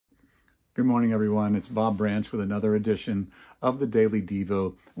Good morning, everyone. It's Bob Branch with another edition of the Daily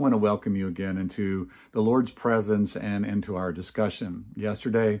Devo. I want to welcome you again into the Lord's presence and into our discussion.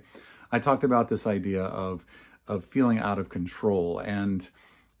 Yesterday, I talked about this idea of feeling out of control and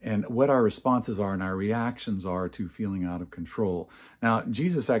what our responses are and our reactions are to feeling out of control. Now,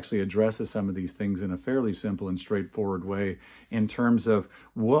 Jesus actually addresses some of these things in a fairly simple and straightforward way in terms of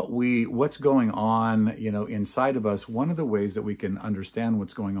what's going on, inside of us. One of the ways that we can understand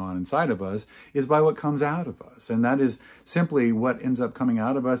what's going on inside of us is by what comes out of us. And that is simply what ends up coming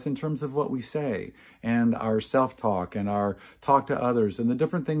out of us in terms of what we say and our self-talk and our talk to others and the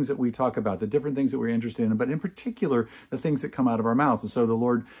different things that we talk about, the different things that we're interested in, but in particular, the things that come out of our mouths. And so the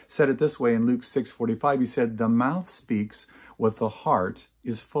Lord said it this way in Luke 6:45. He said, "The mouth speaks what the heart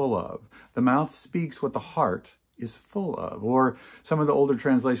is full of." The mouth speaks what the heart is full of. Or some of the older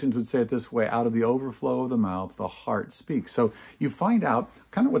translations would say it this way: out of the overflow of the mouth, the heart speaks. So you find out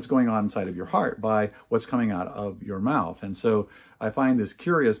kind of what's going on inside of your heart by what's coming out of your mouth. And so I find this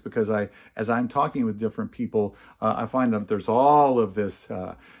curious because as I'm talking with different people, I find that there's all this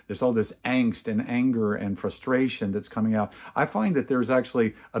angst and anger and frustration that's coming out. I find that there's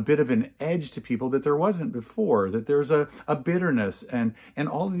actually a bit of an edge to people that there wasn't before, that there's a bitterness and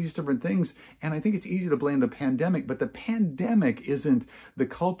all of these different things. And I think it's easy to blame the pandemic, but the pandemic isn't the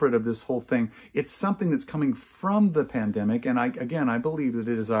culprit of this whole thing. It's something that's coming from the pandemic. And I believe that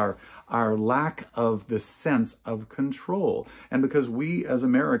it is our lack of the sense of control. And because we as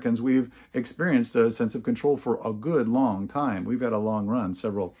Americans, we've experienced a sense of control for a good long time. We've had a long run,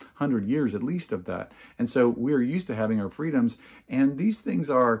 several hundred years at least of that. And so we're used to having our freedoms, and these things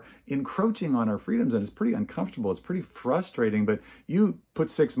are encroaching on our freedoms, and it's pretty uncomfortable. It's pretty frustrating, but you put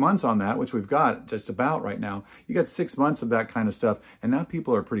 6 months on that, which we've got just about right now. You got 6 months of that kind of stuff, and now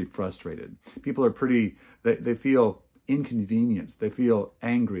people are pretty frustrated. People are they feel inconvenienced. They feel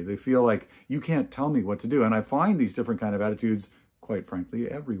angry. They feel like you can't tell me what to do. And I find these different kind of attitudes, quite frankly,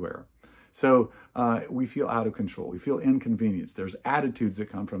 everywhere. So we feel out of control. We feel inconvenienced. There's attitudes that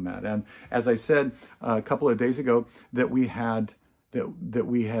come from that. And as I said a couple of days ago, that we had,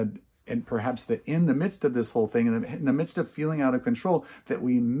 and perhaps that in the midst of this whole thing, in the midst of feeling out of control, that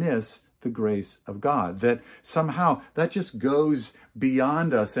we miss the grace of God, that somehow that just goes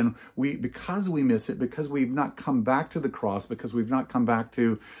beyond us. And because we miss it, because we've not come back to the cross, because we've not come back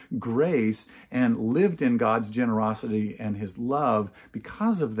to grace and lived in God's generosity and his love,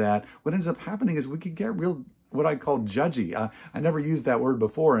 because of that, what ends up happening is we could get what I call judgy. I never used that word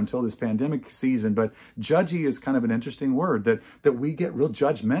before until this pandemic season, but judgy is kind of an interesting word, that we get real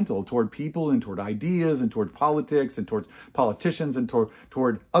judgmental toward people and toward ideas and toward politics and towards politicians and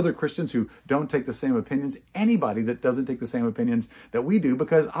toward other Christians who don't take the same opinions, anybody that doesn't take the same opinions that we do,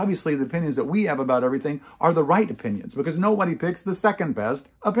 because obviously the opinions that we have about everything are the right opinions, because nobody picks the second best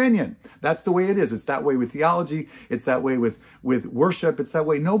opinion. That's the way it is. It's that way with theology. It's that way with worship. It's that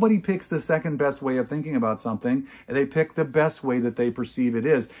way. Nobody picks the second best way of thinking about something, and they pick the best way that they perceive it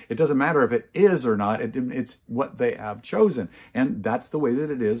is. It doesn't matter if it is or not. It's what they have chosen. And that's the way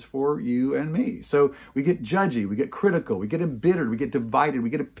that it is for you and me. So we get judgy, we get critical, we get embittered, we get divided, we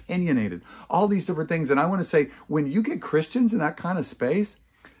get opinionated, all these different things. And I want to say, when you get Christians in that kind of space,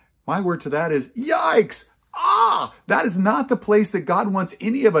 my word to that is, yikes! That is not the place that God wants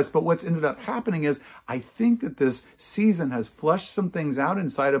any of us. But what's ended up happening is, I think that this season has flushed some things out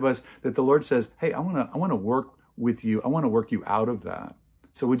inside of us that the Lord says, hey, I want to work with you. I want to work you out of that.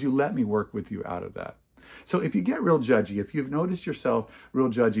 So would you let me work with you out of that? So if you get real judgy, if you've noticed yourself real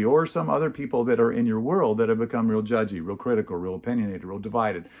judgy, or some other people that are in your world that have become real judgy, real critical, real opinionated, real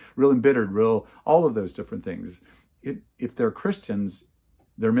divided, real embittered, all of those different things, if they're Christians,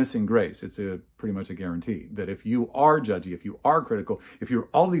 they're missing grace. It's pretty much a guarantee that if you are judgy, if you are critical, if you're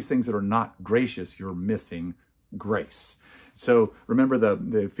all these things that are not gracious, you're missing grace. So remember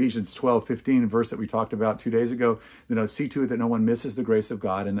the Ephesians 12:15 verse that we talked about 2 days ago. See to it that no one misses the grace of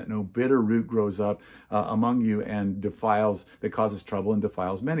God, and that no bitter root grows up among you and that causes trouble and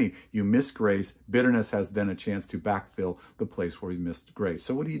defiles many. You miss grace. Bitterness has then a chance to backfill the place where you missed grace.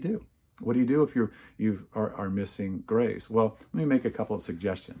 So what do you do? What do you do if you are missing grace? Well, let me make a couple of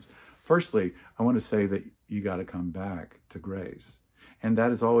suggestions. Firstly, I want to say that you got to come back to grace. And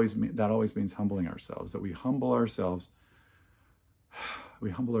that always means humbling ourselves, that we humble ourselves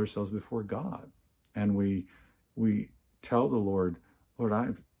before God. And we tell the Lord,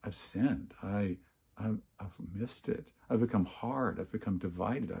 I've sinned. I've missed it. I've become hard. I've become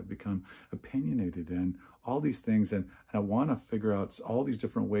divided. I've become opinionated and all these things. And I want to figure out all these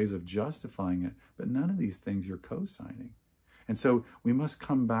different ways of justifying it. But none of these things you're co-signing. And so we must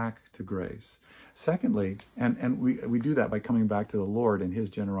come back to grace. Secondly, and we do that by coming back to the Lord and his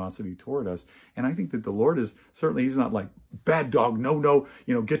generosity toward us. And I think that the Lord is certainly, he's not like, bad dog, no,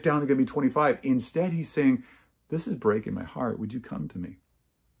 get down and give me 25. Instead, he's saying, this is breaking my heart. Would you come to me?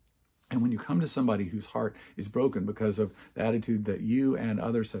 And when you come to somebody whose heart is broken because of the attitude that you and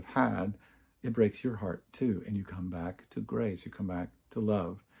others have had, it breaks your heart too. And you come back to grace. You come back to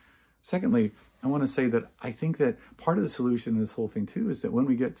love. Secondly, I want to say that I think that part of the solution in this whole thing too is that when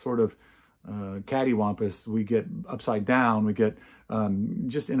we get sort of cattywampus, we get upside down, we get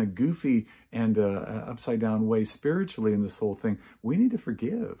just in a goofy and upside down way spiritually in this whole thing, we need to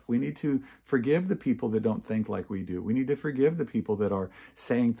forgive. We need to forgive the people that don't think like we do. We need to forgive the people that are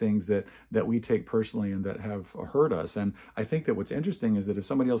saying things that we take personally and that have hurt us. And I think that what's interesting is that if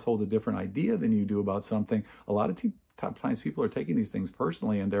somebody else holds a different idea than you do about something, a lot of times people are taking these things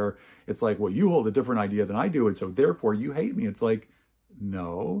personally, and it's like, well, you hold a different idea than I do, and so therefore you hate me. It's like,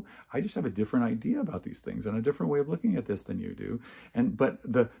 no, I just have a different idea about these things and a different way of looking at this than you do. But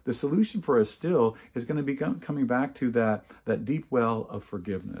the solution for us still is going to be coming back to that deep well of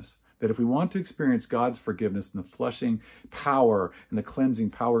forgiveness. That if we want to experience God's forgiveness and the flushing power and the cleansing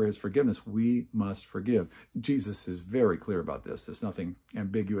power of his forgiveness, we must forgive. Jesus is very clear about this. There's nothing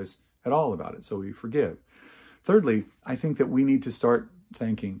ambiguous at all about it. So we forgive. Thirdly, I think that we need to start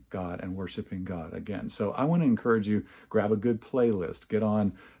thanking God and worshiping God again. So I want to encourage you, grab a good playlist, get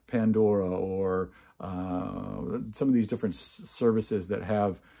on Pandora or some of these different services that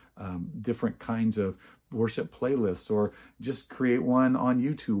have different kinds of worship playlists, or just create one on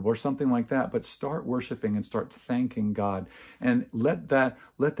YouTube or something like that. But start worshiping and start thanking God, and let that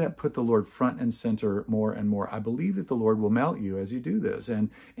put the Lord front and center more and more. I believe that the Lord will melt you as you do this, and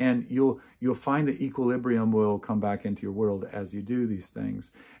you'll find that equilibrium will come back into your world as you do these things.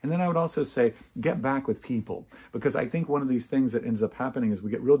 And then I would also say, get back with people, because I think one of these things that ends up happening is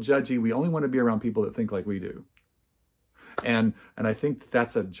we get real judgy. We only want to be around people that think like we do, and I think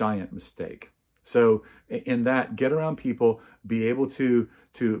that's a giant mistake. So in that, get around people, be able to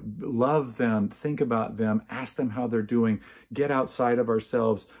love them, think about them, ask them how they're doing, get outside of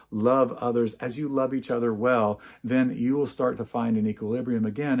ourselves, love others. As you love each other well, then you will start to find an equilibrium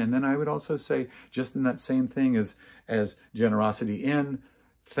again. And then I would also say, just in that same thing as generosity in,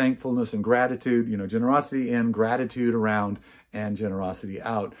 thankfulness and gratitude, generosity in, gratitude around, and generosity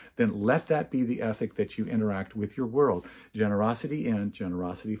out, then let that be the ethic that you interact with your world. Generosity in,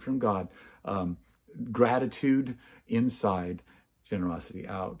 generosity from God. Gratitude inside, generosity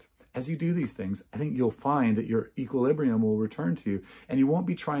out. As you do these things, I think you'll find that your equilibrium will return to you, and you won't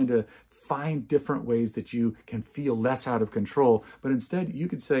be trying to find different ways that you can feel less out of control, but instead you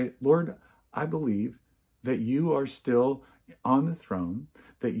could say, Lord, I believe that you are still on the throne,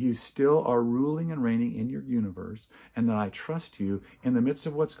 that you still are ruling and reigning in your universe, and that I trust you in the midst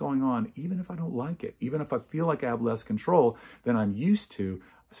of what's going on, even if I don't like it, even if I feel like I have less control than I'm used to,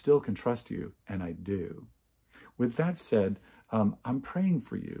 I still can trust you, and I do. With that said, I'm praying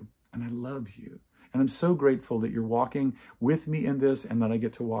for you, and I love you, and I'm so grateful that you're walking with me in this, and that I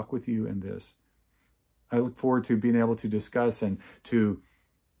get to walk with you in this. I look forward to being able to discuss and to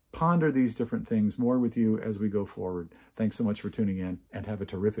ponder these different things more with you as we go forward. Thanks so much for tuning in, and have a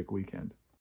terrific weekend.